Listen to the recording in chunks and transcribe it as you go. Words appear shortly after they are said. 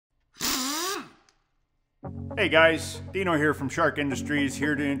Hey guys, Dino here from Shark Industries,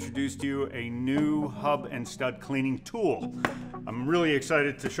 here to introduce to you a new hub and stud cleaning tool. I'm really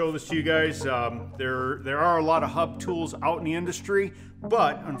excited to show this to you guys. There are a lot of hub tools out in the industry,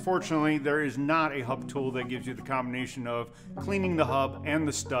 but unfortunately there is not a hub tool that gives you the combination of cleaning the hub and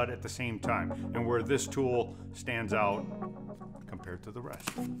the stud at the same time, and where this tool stands out compared to the rest.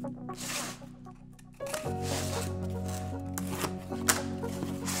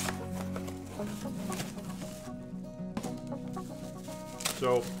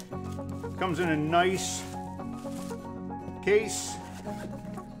 So, comes in a nice case.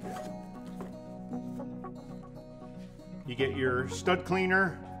 You get your stud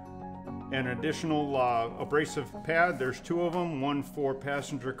cleaner and an additional abrasive pad. There's two of them, one for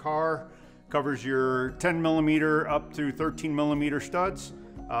passenger car. Covers your 10 millimeter up through 13 millimeter studs.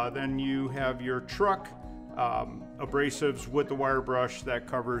 Then you have your truck abrasives with the wire brush that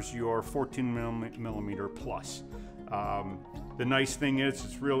covers your 14 millimeter plus. The nice thing is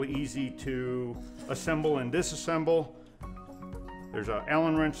it's really easy to assemble and disassemble. There's an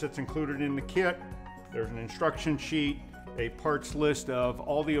Allen wrench that's included in the kit. There's an instruction sheet, a parts list of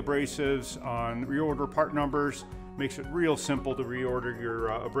all the abrasives on reorder part numbers. Makes it real simple to reorder your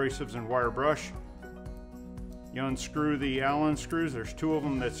abrasives and wire brush. You unscrew the Allen screws. There's two of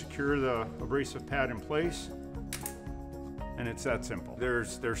them that secure the abrasive pad in place. And it's that simple.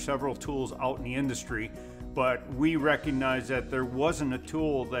 There's several tools out in the industry, but we recognize that there wasn't a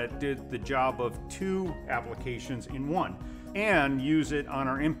tool that did the job of two applications in one and use it on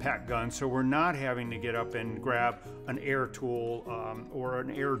our impact gun, so we're not having to get up and grab an air tool or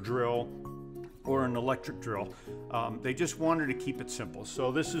an air drill or an electric drill. They just wanted to keep it simple.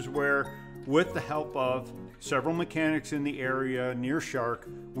 So this is where, with the help of several mechanics in the area near Shark,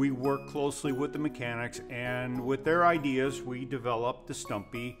 we work closely with the mechanics, and with their ideas, we developed the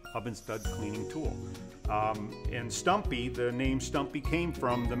Stumpy hub and stud cleaning tool. And Stumpy, the name Stumpy came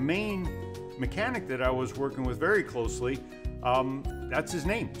from the main mechanic that I was working with very closely. That's his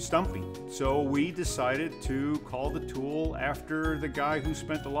name, Stumpy. So we decided to call the tool after the guy who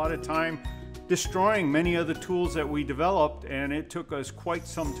spent a lot of time destroying many of the tools that we developed, and it took us quite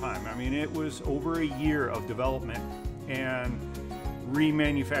some time. I mean, it was over a year of development and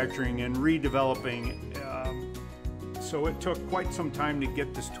remanufacturing and redeveloping. So it took quite some time to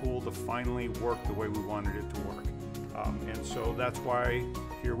get this tool to finally work the way we wanted it to work. And so that's why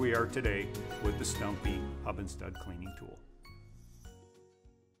here we are today with the Stumpy hub and stud cleaning tool.